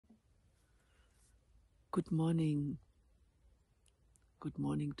Good morning. Good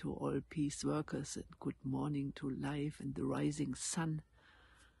morning to all peace workers, and good morning to life and the rising sun.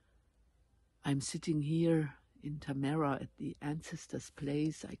 I'm sitting here in Tamara at the ancestors'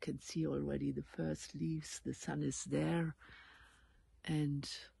 place. I can see already the first leaves. The sun is there. And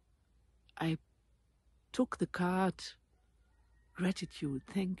I took the card, gratitude,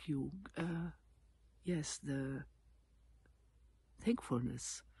 thank you. Yes, the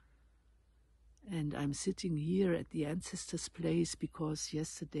thankfulness. And I'm sitting here at the ancestors' place because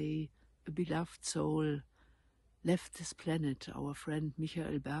yesterday a beloved soul left this planet, our friend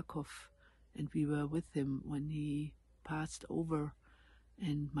Michael Berghoff, and we were with him when he passed over.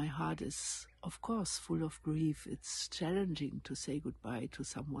 And my heart is, of course, full of grief. It's challenging to say goodbye to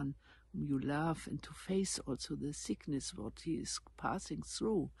someone whom you love and to face also the sickness, what he is passing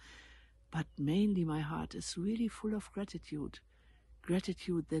through. But mainly my heart is really full of gratitude.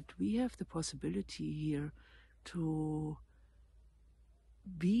 Gratitude that we have the possibility here to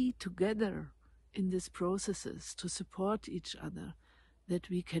be together in these processes, to support each other, that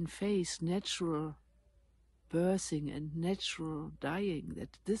we can face natural birthing and natural dying,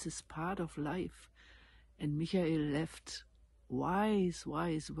 that this is part of life. And Michael left wise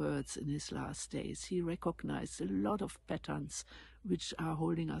words in his last days. He recognized a lot of patterns which are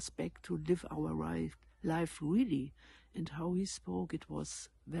holding us back to live our life really. And how he spoke, it was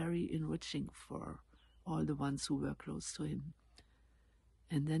very enriching for all the ones who were close to him.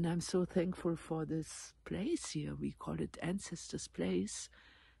 And then I'm so thankful for this place here. We call it Ancestors' Place,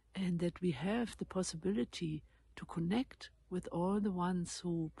 and that we have the possibility to connect with all the ones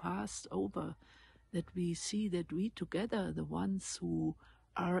who passed over, that we see that we together, the ones who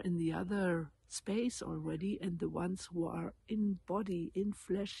are in the other space already and the ones who are in body, in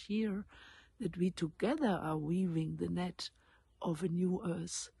flesh here, that we together are weaving the net of a new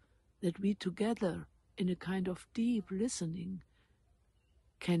earth, that we together, in a kind of deep listening,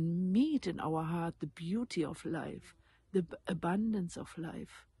 can meet in our heart the beauty of life, the abundance of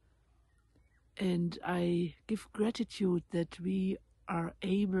life. And I give gratitude that we are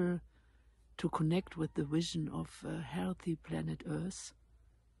able to connect with the vision of a healthy planet Earth.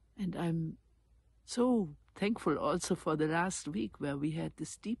 And I'm so thankful also for the last week where we had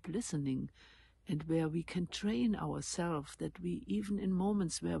this deep listening and where we can train ourselves, that we, even in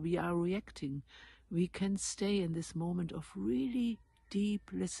moments where we are reacting, we can stay in this moment of really deep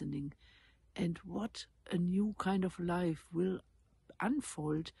listening. And what a new kind of life will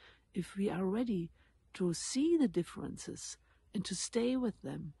unfold if we are ready to see the differences and to stay with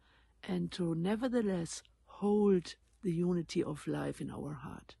them and to nevertheless hold the unity of life in our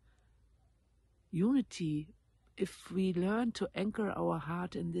heart. Unity, if we learn to anchor our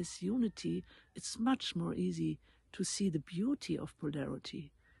heart in this unity, it's much more easy to see the beauty of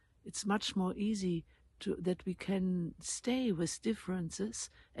polarity. It's much more easy that we can stay with differences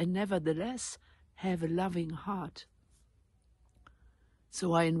and nevertheless have a loving heart.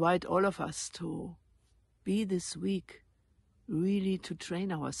 So I invite all of us to be this week really to train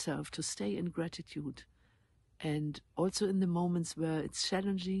ourselves to stay in gratitude, and also in the moments where it's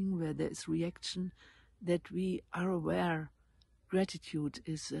challenging, where there is reaction, that we are aware gratitude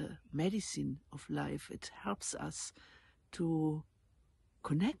is a medicine of life. It helps us to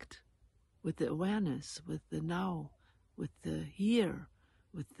connect with the awareness, with the now, with the here,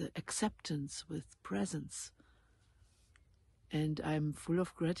 with the acceptance, with presence. And I'm full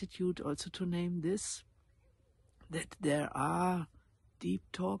of gratitude also to name this, that there are deep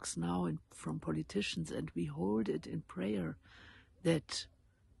talks now from politicians, and we hold it in prayer that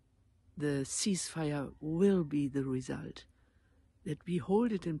the ceasefire will be the result, that we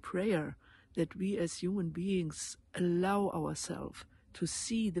hold it in prayer, that we as human beings allow ourselves to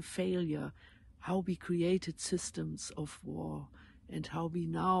see the failure, how we created systems of war, and how we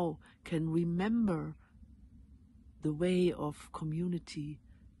now can remember the way of community,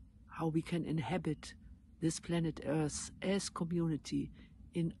 how we can inhabit this planet Earth as community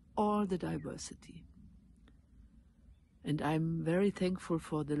in all the diversity. And I'm very thankful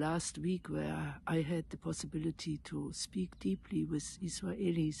for the last week where I had the possibility to speak deeply with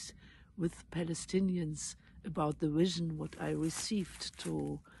Israelis, with Palestinians, about the vision, what I received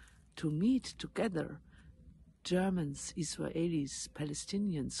to meet together. Germans, Israelis,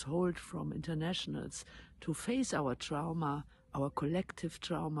 Palestinians hold from internationals to face our trauma, our collective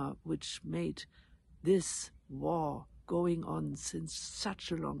trauma, which made this war going on since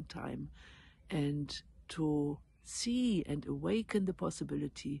such a long time, and to see and awaken the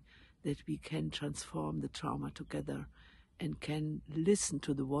possibility that we can transform the trauma together and can listen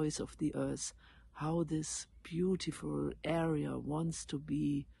to the voice of the earth, how this beautiful area wants to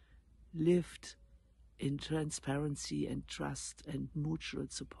be lived in transparency and trust and mutual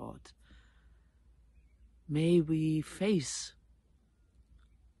support. May we face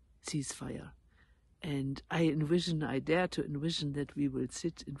ceasefire. And I dare to envision that we will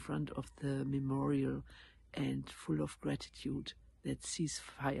sit in front of the memorial and full of gratitude that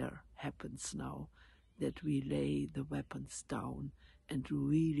ceasefire happens now, that we lay the weapons down and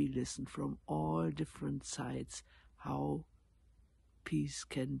really listen from all different sides how peace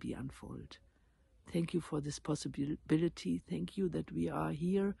can be unfolded. Thank you for this possibility. Thank you that we are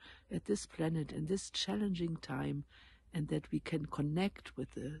here at this planet in this challenging time, and that we can connect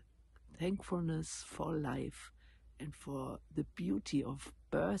with the thankfulness for life and for the beauty of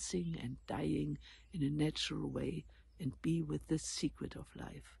birthing and dying in a natural way, and be with this secret of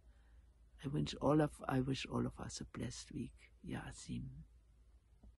life. I wish all of us a blessed week. Yasim.